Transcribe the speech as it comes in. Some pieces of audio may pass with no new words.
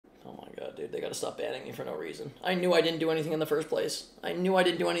dude. They gotta stop banning me for no reason. I knew I didn't do anything in the first place.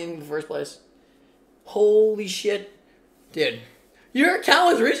 Holy shit. Dude. Your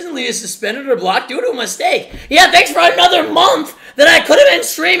account was recently suspended or blocked due to a mistake. Yeah, thanks for another month that I could have been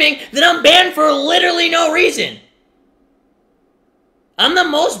streaming that I'm banned for literally no reason. I'm the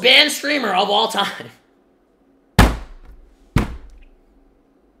most banned streamer of all time.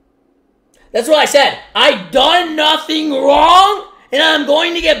 That's what I said. I done nothing wrong, and I'm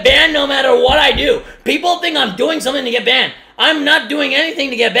going to get banned no matter what I do. People think I'm doing something to get banned. I'm not doing anything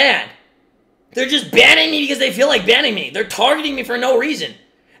to get banned. They're just banning me because they feel like banning me. They're targeting me for no reason.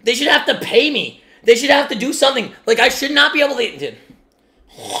 They should have to pay me. They should have to do something. Like, I should not be able to... Dude.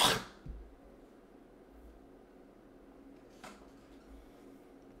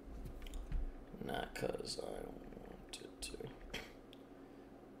 Not because I wanted to.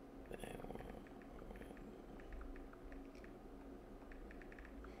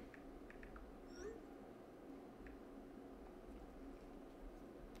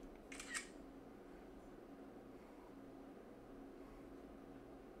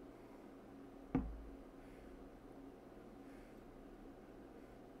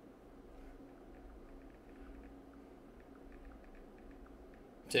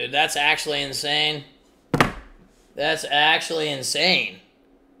 Dude, that's actually insane. That's actually insane.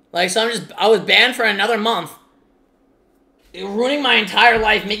 Like, so I was banned for another month. Ruining my entire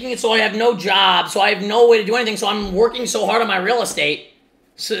life, making it so I have no job, so I have no way to do anything, so I'm working so hard on my real estate.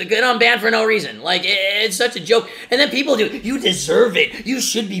 So then I'm banned for no reason. Like, it's such a joke. And then people do, you deserve it. You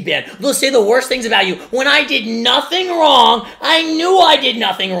should be banned. They'll say the worst things about you. When I did nothing wrong, I knew I did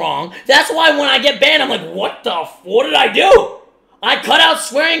nothing wrong. That's why when I get banned, I'm like, what did I do? I cut out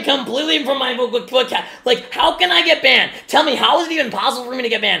swearing completely from my vocabulary. Like, how can I get banned? Tell me, how is it even possible for me to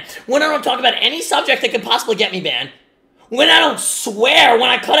get banned? When I don't talk about any subject that could possibly get me banned. When I don't swear,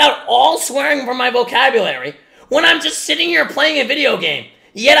 when I cut out all swearing from my vocabulary. When I'm just sitting here playing a video game.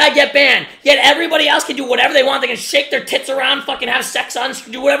 Yet I get banned. Yet everybody else can do whatever they want. They can shake their tits around, fucking have sex on,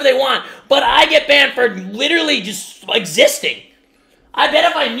 do whatever they want. But I get banned for literally just existing. I bet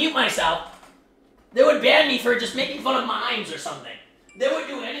if I mute myself, they would ban me for just making fun of mimes or something. They would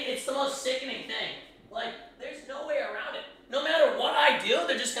do it's the most sickening thing. Like, there's no way around it. No matter what I do,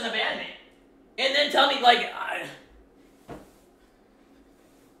 they're just gonna ban me. And then tell me, like,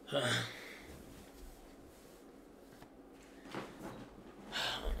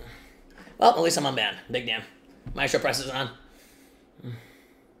 well, at least I'm unbanned. Big damn. My show press is on.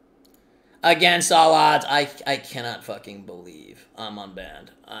 Against all odds, I cannot fucking believe I'm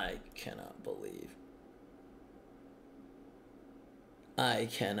unbanned. I cannot believe. I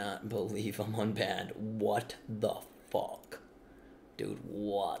cannot believe I'm unbanned. What the fuck? Dude,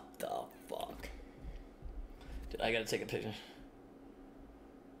 what the fuck? Dude, I gotta take a picture.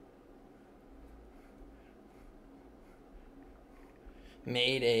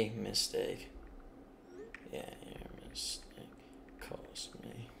 Made a mistake. Yeah, your mistake cost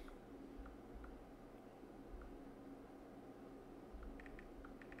me.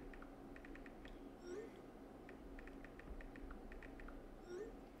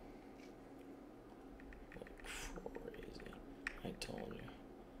 Crazy. I told you.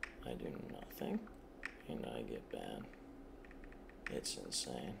 I do nothing, and I get banned. It's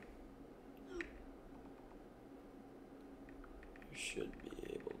insane. You should be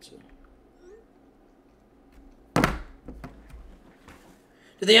able to.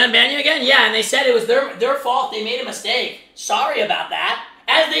 Did they unban you again? Yeah, and they said it was their fault. They made a mistake. Sorry about that.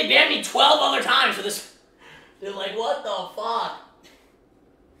 As they banned me 12 other times for this. They're like, what the fuck?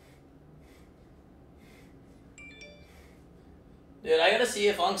 Dude, I gotta see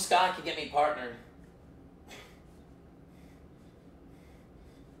if Unc Scott can get me partnered.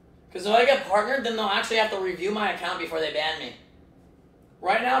 Because if I get partnered, then they'll actually have to review my account before they ban me.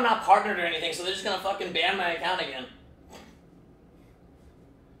 Right now, I'm not partnered or anything, so they're just gonna fucking ban my account again.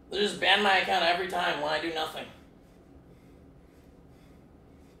 They'll just ban my account every time when I do nothing.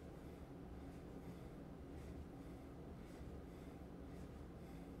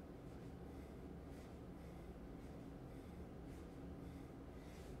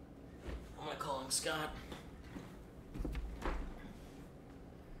 I'm gonna call him Scott.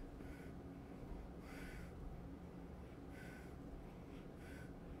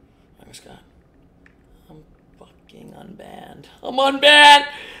 Scott. I'm fucking unbanned. I'm unbanned!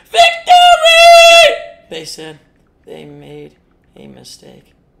 Victory! They said they made a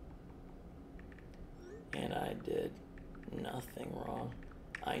mistake. And I did nothing wrong.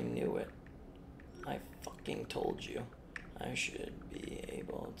 I knew it. I fucking told you. I should be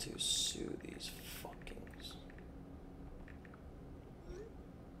able to sue these fuckings.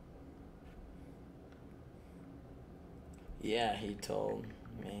 Yeah, he told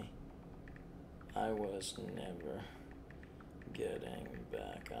me I was never getting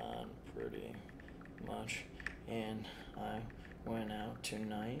back on pretty much. And I went out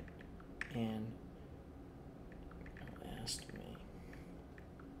tonight and